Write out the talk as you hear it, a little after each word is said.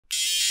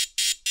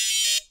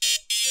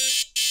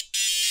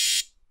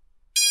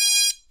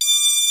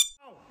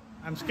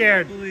I'm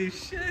scared. Holy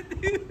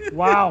shit, dude.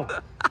 Wow.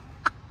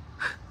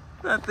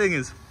 That thing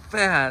is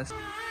fast.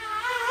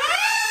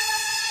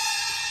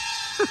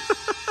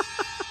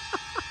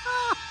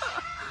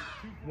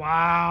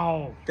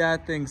 Wow.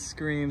 That thing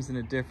screams in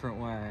a different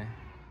way.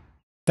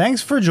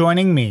 Thanks for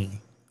joining me,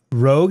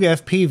 Rogue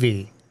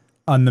FPV,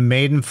 on the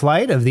maiden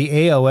flight of the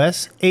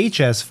AOS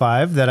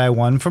HS5 that I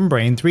won from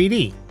Brain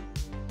 3D.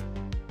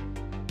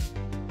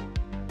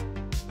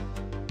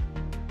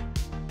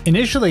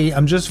 Initially,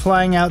 I'm just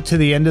flying out to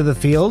the end of the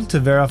field to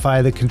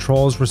verify the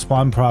controls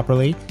respond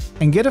properly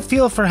and get a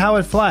feel for how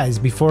it flies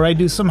before I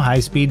do some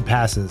high-speed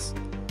passes.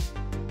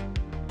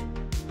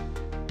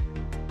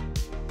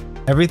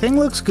 Everything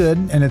looks good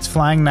and it's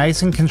flying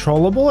nice and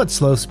controllable at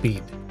slow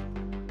speed.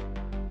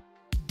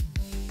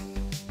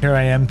 Here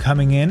I am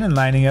coming in and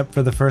lining up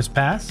for the first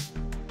pass.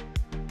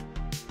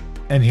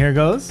 And here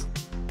goes.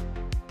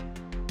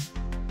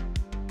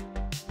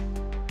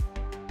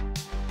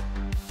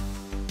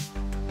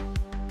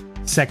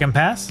 Second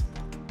pass.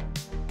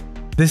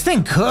 This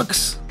thing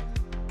cooks.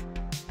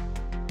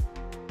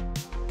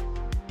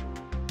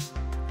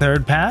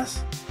 Third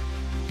pass.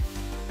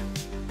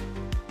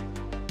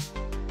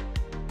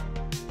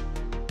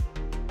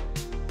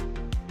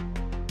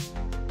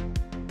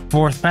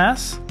 Fourth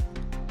pass.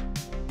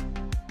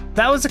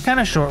 That was a kind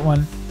of short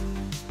one.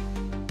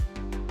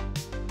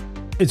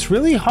 It's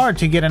really hard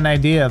to get an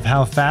idea of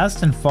how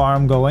fast and far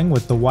I'm going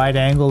with the wide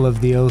angle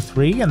of the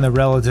O3 and the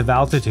relative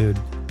altitude,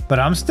 but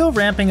I'm still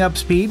ramping up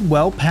speed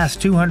well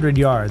past 200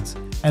 yards,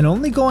 and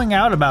only going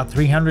out about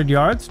 300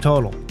 yards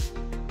total.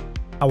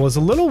 I was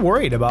a little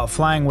worried about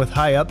flying with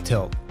high up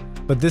tilt,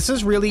 but this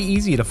is really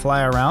easy to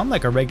fly around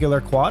like a regular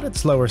quad at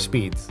slower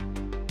speeds.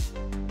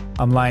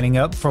 I'm lining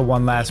up for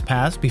one last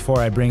pass before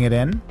I bring it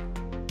in.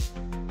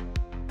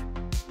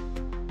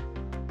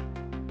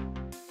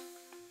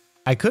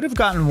 I could have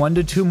gotten 1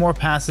 to 2 more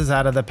passes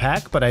out of the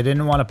pack, but I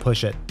didn't want to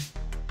push it.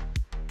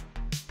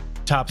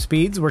 Top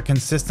speeds were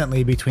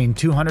consistently between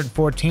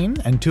 214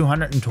 and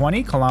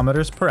 220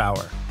 kilometers per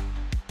hour.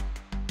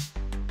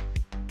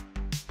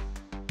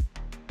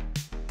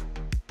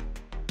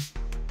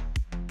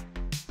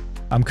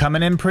 I'm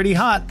coming in pretty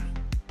hot.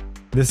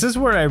 This is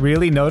where I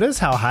really notice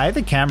how high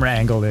the camera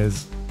angle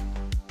is.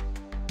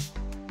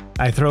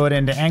 I throw it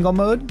into angle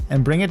mode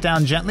and bring it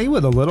down gently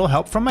with a little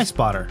help from my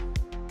spotter.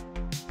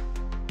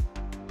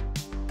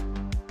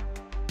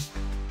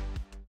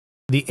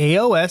 The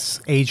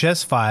AOS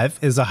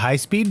HS5 is a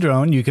high-speed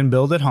drone you can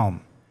build at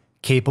home,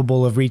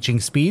 capable of reaching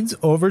speeds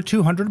over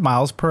 200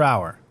 miles per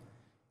hour.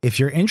 If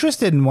you're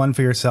interested in one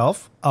for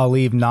yourself, I'll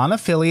leave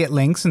non-affiliate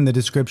links in the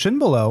description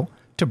below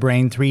to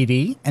Brain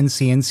 3D and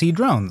CNC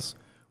Drones,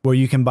 where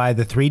you can buy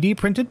the 3D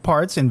printed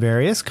parts in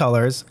various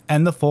colors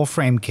and the full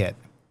frame kit.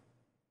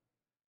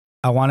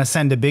 I want to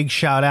send a big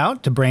shout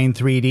out to Brain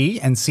 3D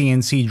and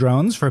CNC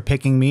Drones for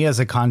picking me as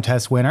a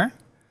contest winner.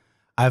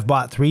 I've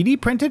bought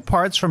 3D printed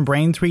parts from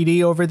Brain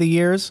 3D over the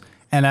years,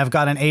 and I've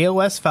got an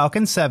AOS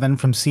Falcon 7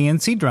 from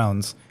CNC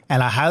Drones,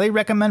 and I highly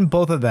recommend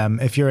both of them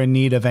if you're in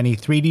need of any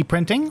 3D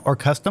printing or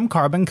custom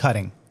carbon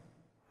cutting.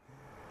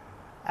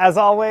 As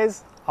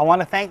always, I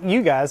want to thank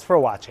you guys for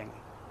watching.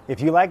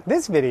 If you like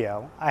this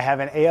video, I have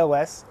an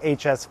AOS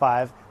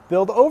HS5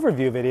 build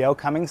overview video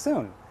coming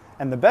soon,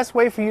 and the best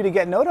way for you to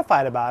get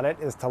notified about it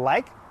is to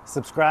like,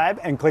 subscribe,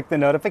 and click the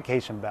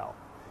notification bell.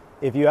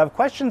 If you have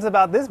questions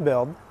about this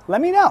build,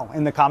 let me know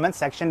in the comments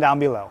section down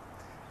below.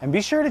 And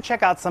be sure to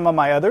check out some of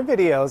my other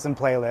videos and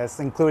playlists,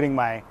 including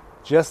my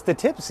Just the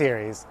Tip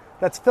series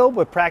that's filled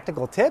with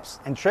practical tips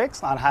and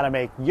tricks on how to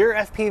make your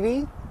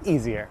FPV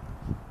easier.